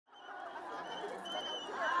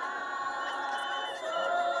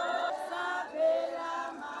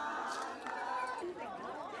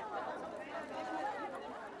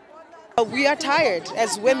We are tired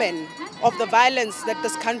as women of the violence that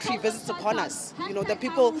this country visits upon us. You know, the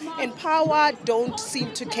people in power don't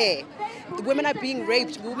seem to care. The women are being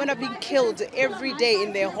raped, women are being killed every day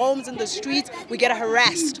in their homes, in the streets. We get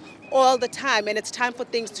harassed all the time, and it's time for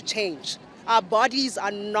things to change. Our bodies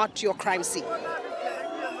are not your crime scene.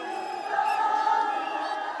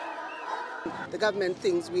 The government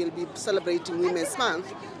thinks we'll be celebrating Women's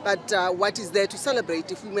Month, but what is there to celebrate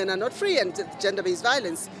if women are not free and gender-based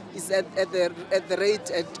violence is at the rate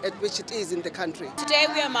at which it is in the country? Today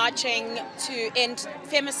we are marching to end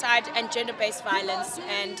femicide and gender-based violence,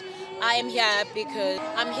 and I am here because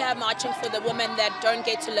I'm here marching for the women that don't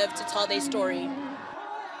get to live to tell their story.